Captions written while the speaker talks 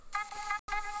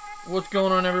What's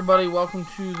going on, everybody? Welcome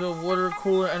to the Water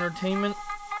Cooler Entertainment,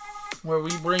 where we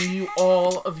bring you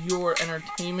all of your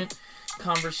entertainment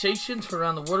conversations for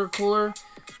around the water cooler.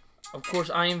 Of course,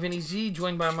 I am Vinny Z,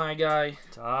 joined by my guy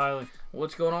Tyler.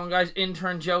 What's going on, guys?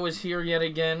 Intern Joe is here yet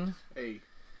again. Hey.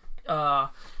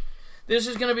 This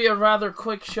is gonna be a rather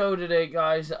quick show today,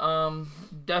 guys.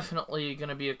 Definitely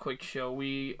gonna be a quick show.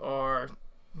 We are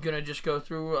gonna just go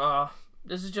through.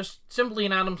 This is just simply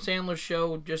an Adam Sandler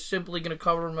show. Just simply gonna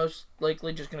cover, most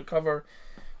likely, just gonna cover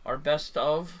our best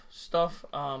of stuff.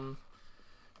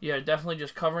 Yeah, definitely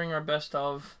just covering our best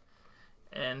of.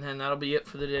 And then that'll be it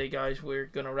for the day, guys. We're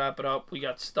going to wrap it up. We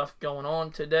got stuff going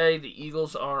on today. The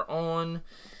Eagles are on.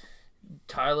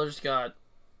 Tyler's got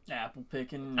Apple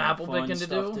picking to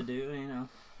stuff do. to do, you know.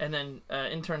 And then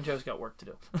Intern Joe's got work to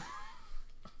do.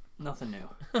 Nothing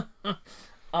new.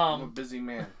 I'm a busy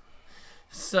man.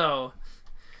 So,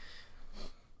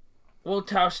 we'll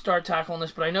start tackling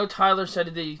this. But I know Tyler said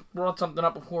that he brought something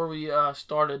up before we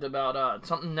started about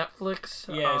something Netflix.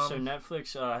 Yeah, so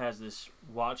Netflix has this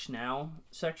Watch Now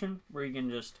section where you can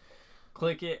just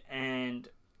click it and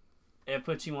it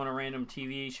puts you on a random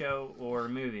TV show or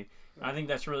movie. I think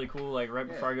that's really cool. Like right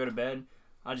before I go to bed,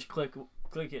 I just click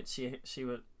it, see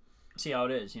how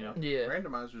it is, you know. Yeah.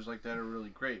 Randomizers like that are really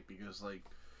great because like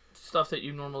Stuff that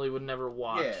you normally would never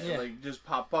watch. yeah, like just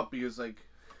pop up because like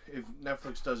if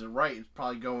Netflix does it right, it's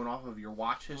probably going off of your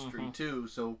watch history too.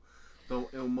 So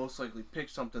it'll most likely pick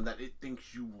something that it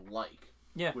thinks you will like.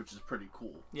 Yeah. Which is pretty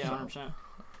cool. Yeah, 100%.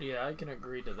 Yeah, I can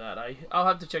agree to that. I'll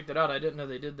have to check that out. I didn't know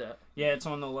they did that. Yeah, it's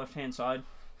on the left-hand side.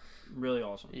 Really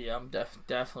awesome. Yeah, I'm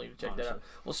definitely going to check that Honestly. out.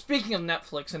 Well, speaking of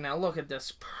Netflix, and now look at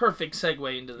this perfect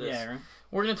segue into this. Yeah, right?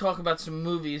 We're going to talk about some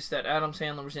movies that Adam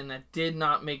Sandler was in that did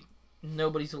not make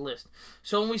nobody's list.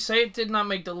 So when we say it did not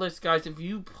make the list, guys, if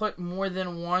you put more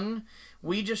than one,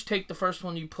 we just take the first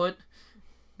one you put,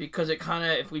 because it kind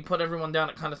of, if we put everyone down,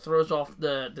 it kind of throws off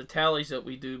the tallies that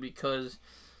we do, because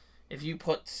if you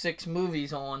put 6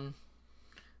 movies on,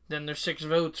 then there's 6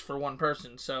 votes for one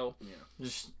person. So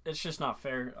It's just not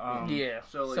fair. yeah.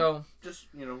 So just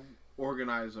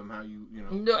organize them how you know.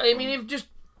 No, I mean, if just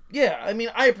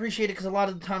I appreciate it because a lot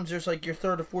of the times there's like your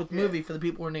third or fourth movie for the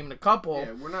people who are naming a couple.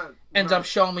 Yeah, we're ends not, up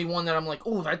showing me one that I'm like,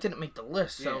 oh, that didn't make the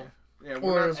list. So yeah,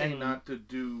 we're not saying not to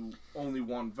do only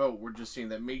one vote. We're just saying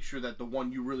that make sure that the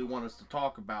one you really want us to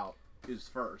talk about is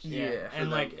first. Yeah. And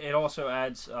like it also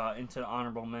adds into the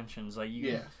honorable mentions. Like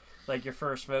you can, like your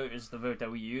first vote is the vote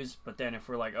that we use, but then if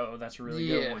we're like, oh, that's a really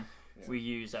good one, we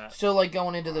use that. So like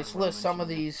going into this list, some of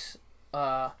these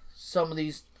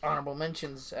honorable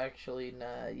mentions actually,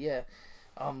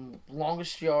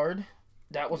 Longest Yard,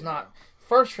 that was not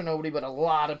first for nobody, but a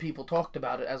lot of people talked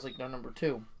about it as like their number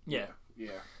 2. Yeah.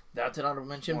 That's an honorable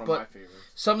mention. One of but my favorites.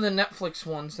 some of the Netflix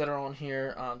ones that are on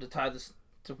here to tie this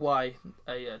to why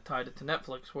I tied it to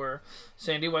Netflix were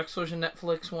Sandy Wexler's a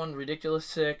Netflix one, Ridiculous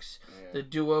Six, The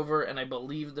Do-Over, and I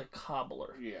believe The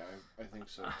Cobbler. Yeah, I think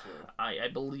so too. I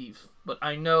believe, but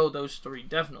I know those 3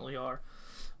 definitely are.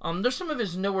 There's some of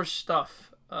his newer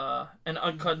stuff, and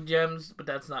Uncut Gems, but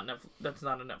that's not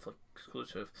a Netflix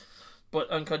exclusive. But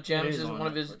Uncut Gems is one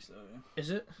of his. Netflix, though, yeah.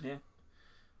 Is it? Yeah.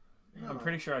 No. I'm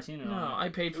pretty sure I've seen it. No, on I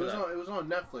paid for that. It was on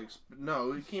Netflix, but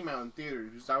no, it came out in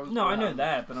theaters. I know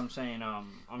that, but I'm saying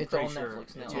It's pretty on sure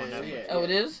Netflix now. it's on Netflix. Oh,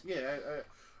 it is? Yeah,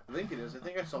 I think it is. I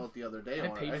think I saw it the other day. I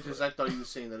I thought you were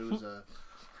saying that it was a.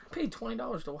 I paid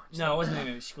 $20 to watch. No, it wasn't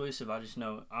an exclusive. I just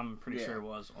know. I'm pretty sure it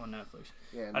was on Netflix.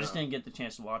 Yeah, I just didn't get the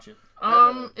chance to watch it.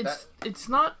 It's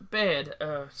not bad.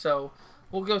 So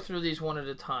we'll go through these one at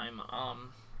a time.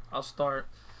 I'll start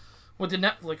with the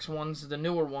Netflix ones, the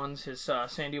newer ones. His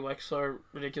Sandy Wexler,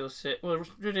 Ridiculous Six. Well,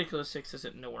 Ridiculous Six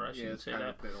isn't newer. I shouldn't say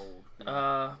that. A bit old.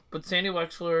 But Sandy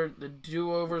Wexler, the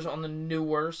Do-Overs on the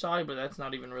newer side, but that's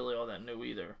not even really all that new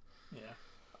either.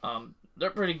 Yeah. They're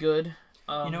pretty good.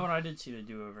 You know what? I did see the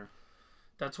Do-Over.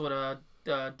 That's what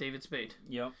David Spade.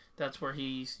 Yep. That's where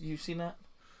you've seen that?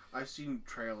 I've seen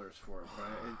trailers for it,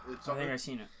 but it's. I think I've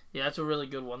seen it. Yeah, that's a really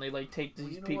good one. They like take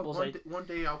these people's one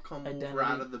day I'll come identity. over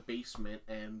out of the basement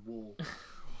and we'll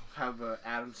have a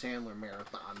Adam Sandler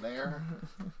marathon there.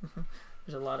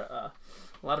 There's a lot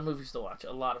of movies to watch.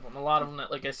 A lot of them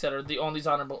that, like I said, are on this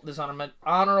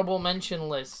honorable mention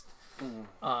list.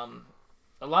 A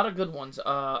lot of good ones.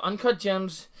 Uncut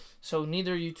Gems. So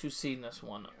neither of you two seen this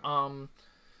one.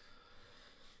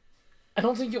 I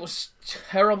don't think it was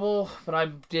terrible, but I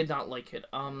did not like it.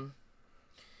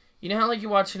 You know how like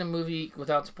you're watching a movie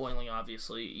without spoiling,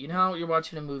 obviously. You know how you're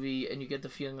watching a movie and you get the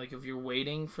feeling like if you're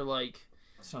waiting for like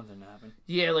something to happen.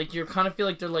 Yeah, like you kind of feel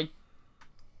like they're like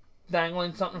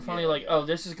dangling something in front of you, like, oh,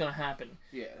 this is gonna happen.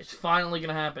 Yeah. It's finally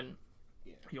gonna happen.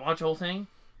 Yeah. You watch the whole thing,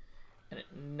 and it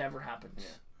never happens.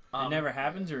 Yeah. It never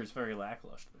happens, or it's very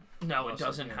lackluster. No, it Also,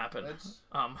 doesn't yeah, happen. that's-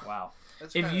 Wow.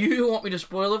 That's If kinda- you want me to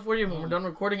spoil it for you when we're done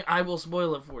recording, I will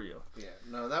spoil it for you. Yeah,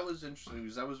 no, that was interesting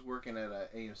because I was working at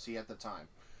AMC at the time,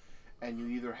 and you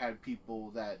either had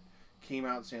people that came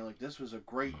out saying like this was a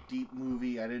great deep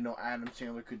movie, I didn't know Adam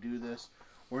Sandler could do this,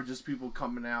 or just people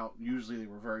coming out. Usually they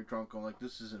were very drunk, going like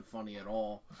this isn't funny at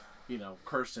all,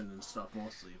 cursing and stuff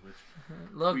mostly, which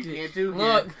Look, we can't do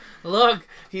look,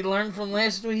 he learned from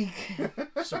last week.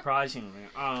 Surprisingly.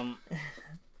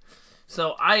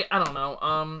 So I don't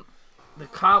know. The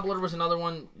Cobbler was another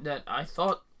one that I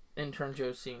thought Intern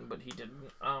Joe seen, but he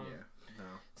didn't. no.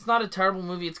 It's not a terrible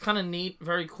movie. It's kind of neat,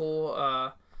 very cool.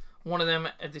 One of them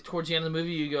towards the end of the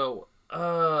movie, you go,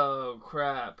 "Oh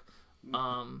crap,"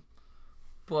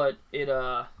 but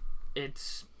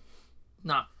it's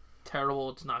not terrible.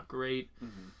 It's not great.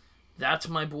 Mm-hmm. That's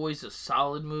My Boy's a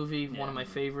solid movie. One of my Yeah.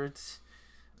 favorites.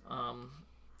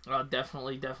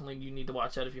 Definitely, you need to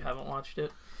watch that if you haven't watched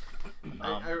it.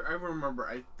 I remember.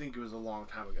 I think it was a long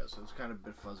time ago, so it's kind of a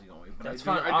bit fuzzy on me. But That's I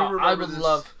fine. do I remember would this.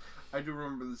 love. I do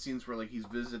remember the scenes where like he's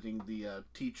visiting the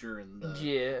teacher in the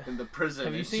Yeah. in the prison.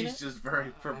 Have you and seen she's it? just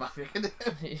very provocative.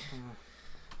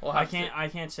 Well, I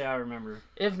can't say I remember.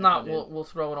 If not, I did. we'll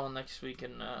throw it on next week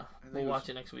and we'll watch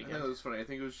it next I weekend. know it was funny. I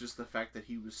think it was just the fact that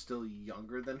he was still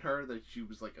younger than her that she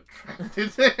was like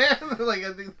attracted to him. Like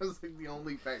I think that was like the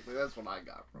only fact. Like, that's what I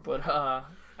got from. But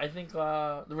I think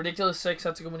The Ridiculous Six.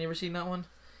 That's a good one. You ever seen that one?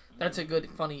 That's a good,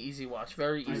 funny, easy watch.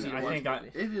 Very easy to I watch. think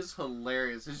movie. It is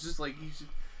hilarious. It's just like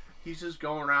he's just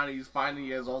going around and he's finding he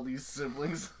has all these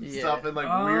siblings and Yeah. stuff and like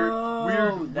Oh,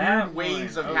 weird that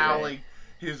ways one. of how Okay. like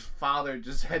his father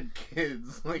just had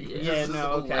kids. Like Yeah. it's Yeah, just no,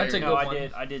 okay. That's a hilarious. good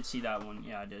no, one. I did see that one.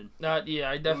 Yeah, I did. Yeah,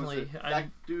 I definitely. That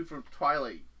dude from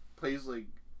Twilight plays like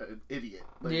an idiot.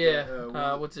 Like,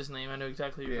 Yeah. What's his name? I know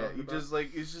exactly who you're yeah, talking he about. just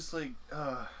like it's just like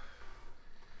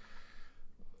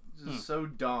just so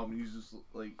dumb. He's just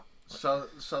like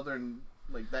southern,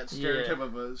 like that stereotype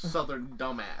of a southern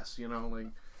dumbass, like.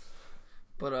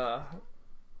 But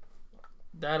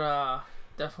that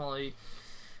definitely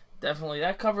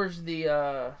that covers the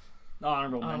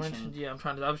Honorable I mention. mentioned. Yeah,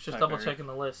 I was just Type double area. checking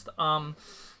the list.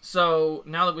 So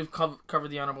now that we've covered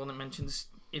the honorable mentions,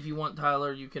 if you want,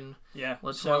 Tyler, you can Yeah.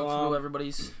 let's so, run through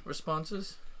everybody's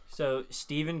responses. So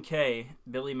Stephen K,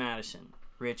 Billy Madison,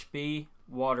 Rich B,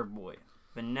 Waterboy,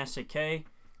 Vanessa K,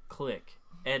 Click,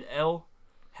 Ed L,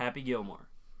 Happy Gilmore,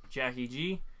 Jackie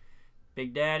G,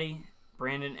 Big Daddy,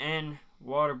 Brandon N,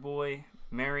 Waterboy,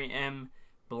 Mary M,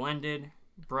 Blended,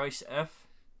 Bryce F,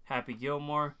 Happy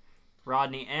Gilmore,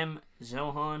 Rodney M,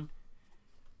 Zohan,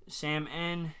 Sam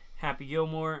N, Happy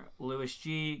Gilmore, Lewis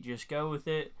G, Just Go With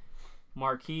It,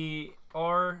 Marquis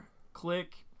R,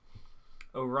 Click,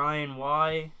 Orion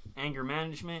Y, Anger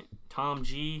Management, Tom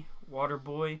G,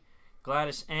 Waterboy,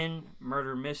 Gladys N,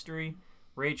 Murder Mystery,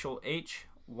 Rachel H,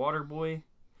 Waterboy,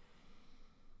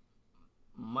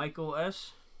 Michael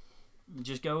S,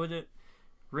 Just Go With It,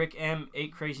 Rick M,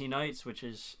 8 Crazy Nights, which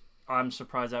is, I'm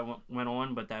surprised that went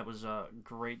on, but that was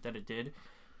great that it did.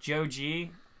 Joe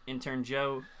G, Intern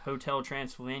Joe, Hotel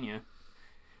Transylvania,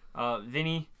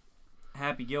 Vinny,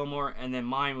 Happy Gilmore, and then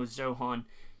mine was Zohan.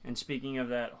 And speaking of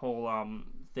that whole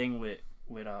thing with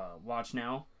Watch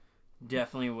Now,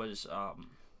 definitely was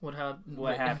What happened?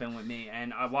 what happened with me.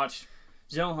 And I watched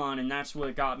Zohan, and that's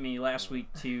what got me last week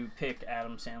to pick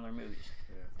Adam Sandler movies.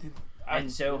 And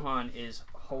Zohan is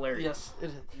hilarious. Yes, it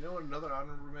is. You know what? Another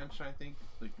honorable mention, I think,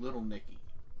 like Little Nicky.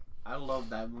 I love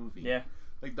that movie. Yeah.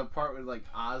 Like the part with like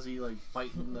Ozzy like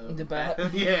fighting the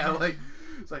bat. yeah, like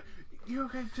it's like you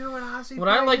can do it, Ozzy. What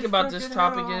I fight like his about this frickin'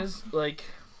 topic head off." is like,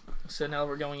 so now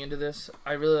we're going into this.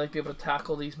 I really like to be able to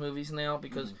tackle these movies now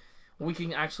because we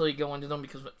can actually go into them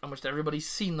because almost everybody's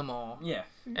seen them all, Yeah.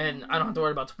 and I don't have to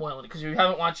worry about spoiling it because if you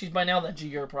haven't watched these by now, that's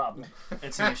your problem.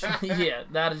 It's an issue. Yeah,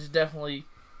 that is definitely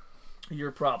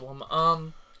your problem.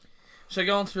 So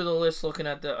going through the list, looking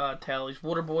at the tallies,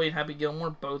 Waterboy and Happy Gilmore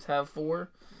both have 4.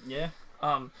 Yeah.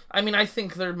 I mean, I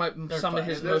think they're some of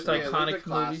his They're- most yeah, they're iconic the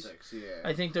movies. classics, yeah.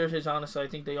 I think they're his. Honestly, I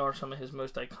think they are some of his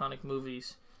most iconic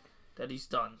movies that he's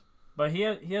done. But he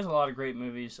has a lot of great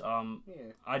movies. Yeah.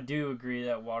 I do agree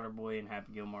that Waterboy and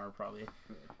Happy Gilmore are probably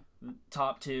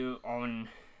top 2 on,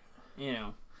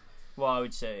 well, I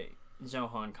would say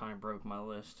Zohan kind of broke my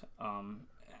list.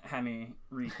 Had me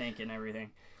rethinking everything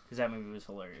because that movie was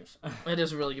hilarious. It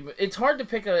is a really good movie. It's hard to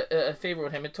pick a favorite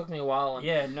with him. It took me a while. And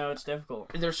Yeah, no, it's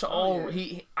difficult. there's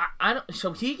yeah. I don't.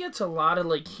 So he gets a lot of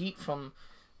like heat from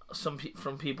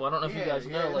from people. I don't know if you guys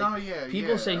know. Like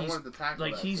people say I he's wanted to tackle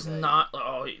like that he's today. not.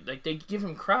 Like they give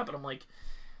him crap, and I'm like,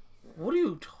 what are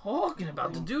you talking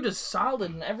about? The dude is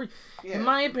solid in every. Yeah. In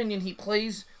my opinion, he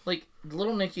plays like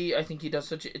Little Nicky. I think he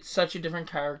does it's such a different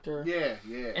character. Yeah,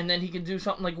 yeah. And then he can do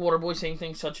something like Waterboy, same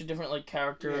thing, such a different like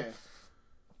character. Yeah.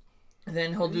 And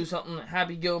then he'll do something like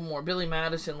Happy Gilmore, Billy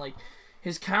Madison, like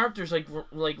his characters like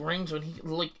rings when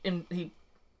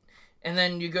and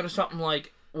then you go to something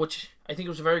like, which I think it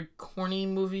was a very corny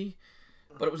movie,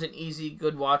 but it was an easy,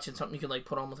 good watch and something you could like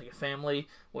put on with like a family,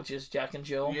 which is Jack and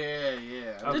Jill. Yeah,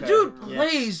 yeah. The Okay. dude Yes.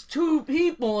 plays two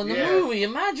people in the Yeah. movie.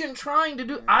 Imagine trying to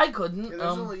do. I couldn't. Yeah, there's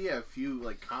only a few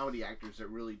like comedy actors that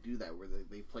really do that, where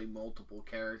they play multiple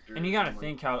characters. And you got to like,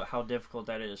 think how difficult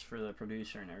that is for the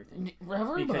producer and everything.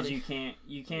 everybody. Because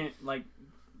you can't like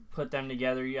put them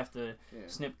together. You have to Yeah.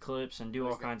 snip clips and do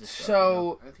all kinds of stuff.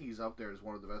 So I think he's up there as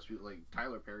one of the best people. Like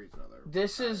Tyler Perry's another.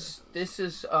 this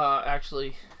is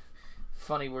actually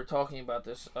funny. We're talking about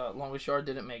this. Longest Yard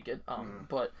didn't make it.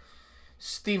 But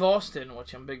Steve Austin,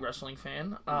 which I'm a big wrestling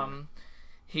fan.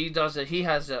 He has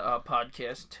a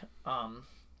podcast.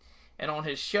 And on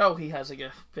his show, he has like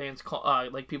a fans call,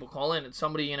 like people call in, and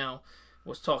somebody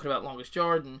was talking about Longest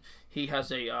Yard, and he has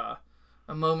a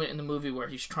moment in the movie where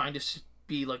he's trying to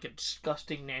be like a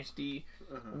disgusting, nasty,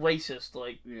 racist.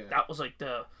 Like that was like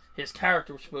his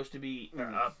character was supposed to be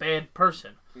a bad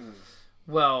person.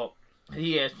 Well,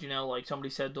 he asked, like somebody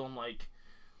said to him, like,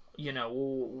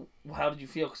 well, how did you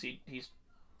feel? Because he's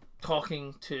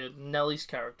talking to Nellie's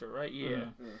character, right? Yeah.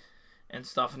 And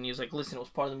stuff, and he was like, listen, it was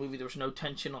part of the movie, there was no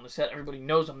tension on the set, everybody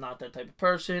knows I'm not that type of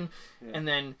person. And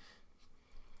then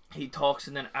he talks,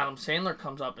 and then Adam Sandler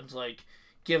comes up and's like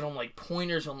giving him like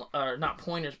pointers on, or not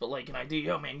pointers, but like an idea,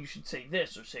 yo man, you should say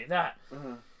this or say that.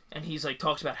 And he's like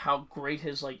talks about how great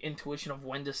his like intuition of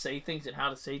when to say things and how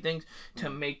to say things to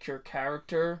make your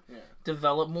character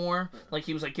develop more. Like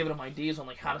he was like giving him ideas on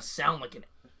like how to sound like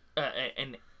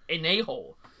an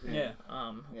a-hole. Yeah.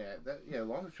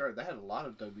 Longest Yard, that had a lot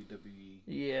of WWE.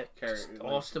 Yeah. Character,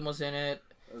 Austin was in it.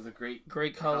 The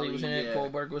Great Khali was in it. yeah.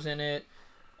 Goldberg was in it.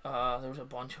 There was a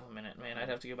bunch of them in it, man. I'd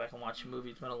have to go back and watch the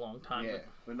movie. It's been a long time. Yeah,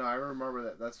 but no, I remember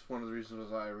that. That's one of the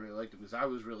reasons why I really liked it, because I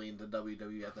was really into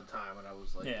WWE at the time, and I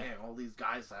was like, damn, all these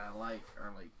guys that I like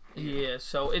are like. Yeah,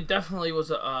 so it definitely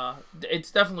was it's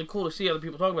definitely cool to see other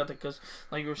people talk about that, because,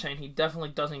 like you were saying, he definitely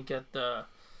doesn't get the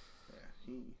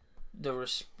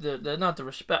not the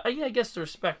respect. I guess the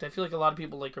respect. I feel like a lot of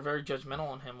people like are very judgmental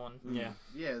on him.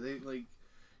 Yeah, they like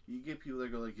you get people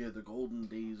that go like, the golden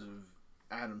days of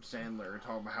Adam Sandler, and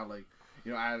talking about how like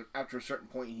after a certain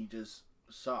point he just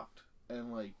sucked,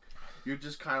 and like you're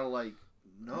just kind of like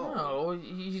no,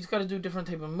 he's got to do different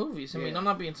type of movies. I mean, I'm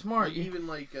not being smart. Like, even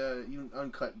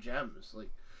Uncut Gems,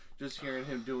 like just hearing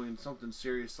him doing something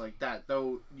serious like that,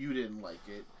 though you didn't like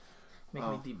it. Make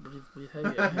me deep breathe.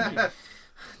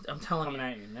 I'm telling Coming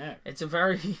at your neck. It's a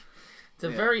very.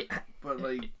 But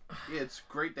like, it's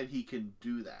great that he can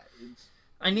do that.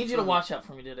 I need you to watch that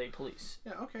for me today, please.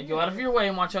 Yeah, okay. And go out of your way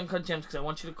and watch Uncut Gems, because I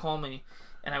want you to call me,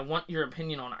 and I want your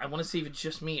opinion on it. I want to see if it's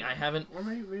just me. I haven't. Or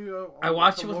maybe I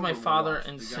watched it with my father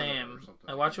and Sam.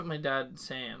 I watched it with my dad and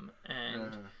Sam,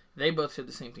 and they both said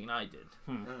the same thing I did.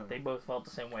 They both felt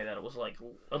the same way, that it was like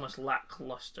almost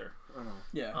lackluster.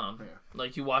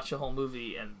 Like you watch the whole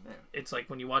movie, and it's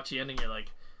like when you watch the ending, you're like,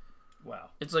 wow.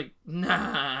 It's like,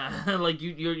 nah. Like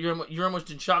you're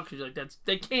almost in shock, because you're like,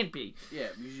 that can't be. Yeah,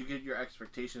 because you get your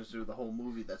expectations through the whole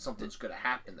movie that something's gonna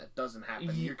happen that doesn't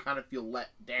happen. You kind of feel let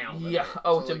down. Yeah.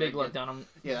 It's a big letdown.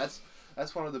 Yeah,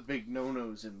 that's one of the big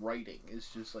no-nos in writing. Is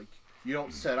just like, you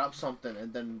don't set up something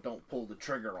and then don't pull the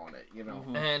trigger on it,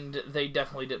 And they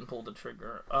definitely didn't pull the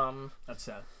trigger. That's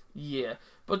sad. Yeah,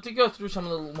 but to go through some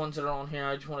of the ones that are on here,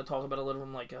 I just want to talk about a little of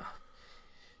them, like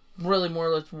really more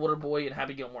or less Waterboy and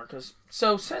Happy Gilmore.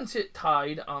 So since it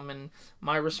tied, and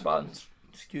my response,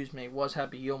 was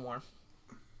Happy Gilmore.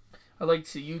 I'd like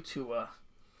to you two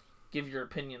give your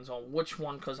opinions on which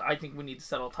one, because I think we need to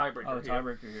settle a tiebreaker.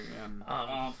 Tiebreaker here.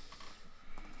 Yeah.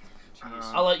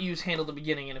 I'll let you handle the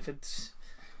beginning, and if it's,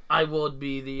 I would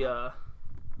be the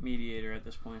mediator at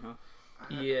this point, huh?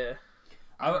 Yeah.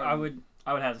 I would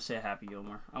have to say Happy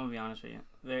Gilmore. I'm gonna be honest with you.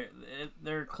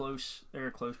 They're close. They're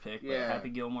a close pick. But Happy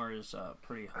Gilmore is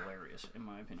pretty hilarious in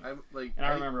my opinion. I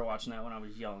remember watching that when I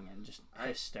was young and just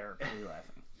hysterically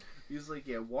laughing. He's like,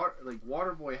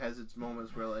 Waterboy has its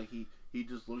moments where like he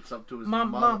just looks up to his my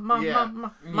mother. My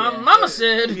mama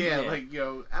said. Like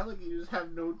alligators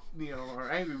have no,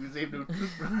 or angry because they have no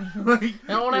toothbrush.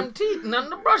 And all them teeth,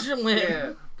 nothing to brush them with.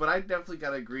 Yeah, but I definitely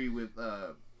gotta agree with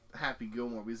Happy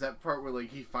Gilmore, because that part where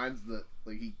like he finds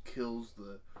he kills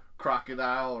the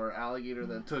crocodile or alligator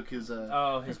that took his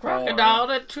his crocodile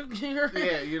that took her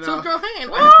took her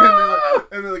hand.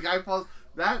 and then the guy falls.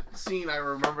 That scene I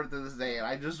remember to this day, and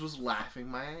I just was laughing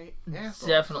my ass off.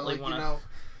 Definitely So, wanna- you know,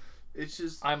 it's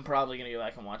just I'm probably gonna go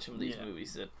back and watch some of these Yeah.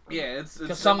 movies it's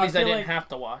because some of these I feel didn't like- have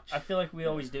to watch. I feel like we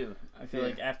always do. I feel Yeah.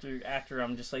 like after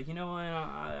I'm just like, you know what,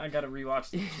 I gotta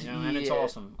rewatch this, you know, and it's Yeah.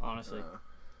 awesome, honestly.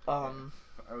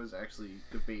 I was actually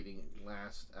debating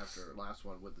last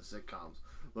one with the sitcoms,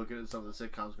 looking at some of the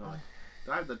sitcoms, going,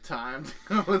 "Do I have the time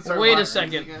to go and start Wait watching a these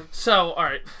second. again?" So, all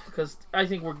right, because I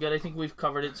think we're good. I think we've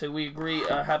covered it. So we agree.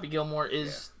 Happy Gilmore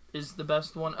is the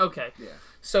best one. Okay. Yeah.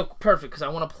 So perfect, because I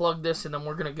want to plug this, and then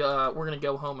we're gonna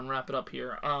go home and wrap it up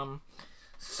here.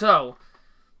 So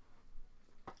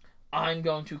I'm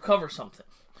going to cover something.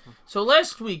 So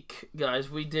last week, guys,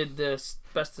 we did this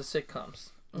best of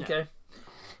sitcoms. Okay.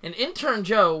 And intern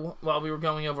Joe, while we were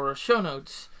going over our show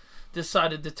notes,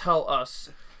 decided to tell us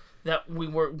that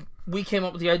we came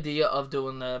up with the idea of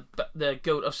doing the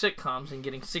GOAT of sitcoms and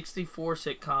getting 64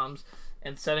 sitcoms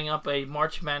and setting up a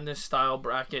March Madness style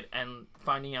bracket and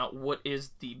finding out what is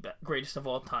the greatest of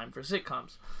all time for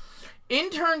sitcoms.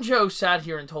 Intern Joe sat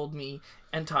here and told me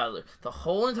and Tyler the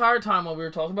whole entire time while we were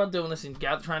talking about doing this and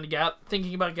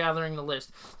thinking about gathering the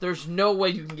list, there's no way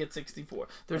you can get 64.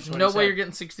 There's That's what no he way said. you're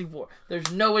getting 64.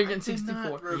 There's no way you're getting I did not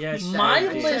 64. repeat Yes, that. my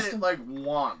I list- said it like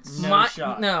once. No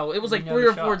shot. No, it was like No 3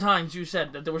 or shot. 4 times you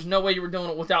said that there was no way you were doing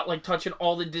it without like touching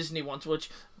all the Disney ones, which,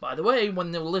 by the way,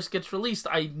 when the list gets released,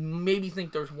 I maybe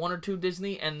think there's 1 or 2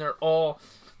 Disney, and they're all,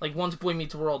 like, one's Boy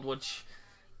Meets World, which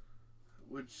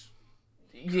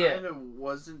yeah. kind of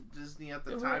wasn't Disney at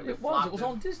the It time. was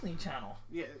on Disney Channel.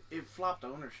 Yeah, it flopped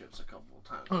ownerships a couple of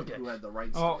times. Okay. Who had the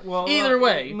rights? Oh, to it. well, Either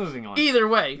way, moving on. Either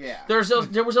way, Yeah. there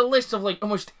was a list of like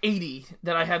almost 80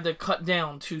 that I had to cut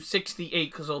down to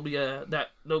 68 because there'll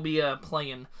be a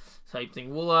playing type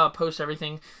thing. We'll post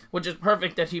everything, which is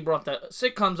perfect that he brought the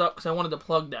sitcoms up because I wanted to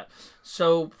plug that.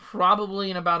 So probably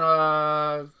in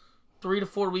about 3 to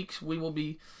 4 weeks we will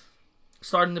be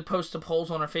starting to post the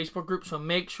polls on our Facebook group. So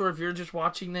make sure if you're just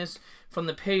watching this from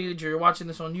the page or you're watching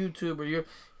this on YouTube or you're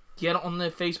get on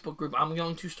the Facebook group. I'm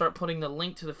going to start putting the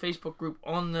link to the Facebook group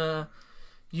on the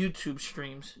YouTube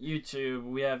streams. YouTube.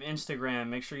 We have Instagram.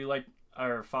 Make sure you like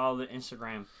or follow the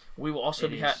Instagram. We will also It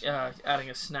be is. adding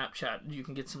a Snapchat. You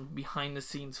can get some behind the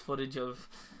scenes footage of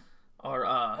our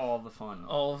All the fun.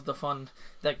 all of the fun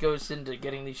that goes into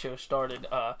getting these shows started.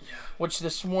 Which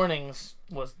this morning's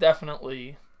was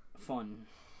definitely. Fun.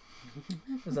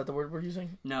 Is that the word we're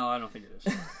using? No, I don't think it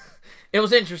is. It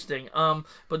was interesting.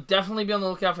 But definitely be on the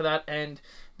lookout for that. And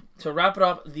to wrap it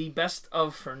up, the best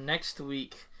of for next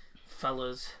week,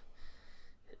 fellas,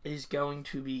 is going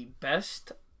to be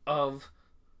best of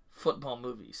football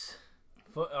movies.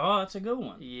 Oh, that's a good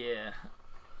one. Yeah.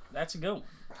 That's a good one.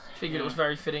 Figured it was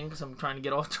very fitting because I'm trying to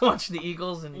get off to watch the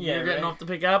Eagles and Yeah, you're getting right. off to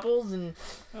pick apples and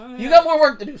Oh, you yeah. got more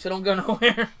work to do, so don't go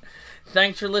nowhere.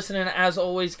 Thanks for listening as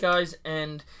always, guys,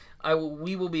 and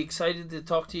we will be excited to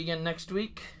talk to you again next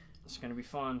week. It's gonna be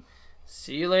fun.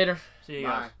 See you later. See you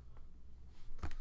Bye. guys.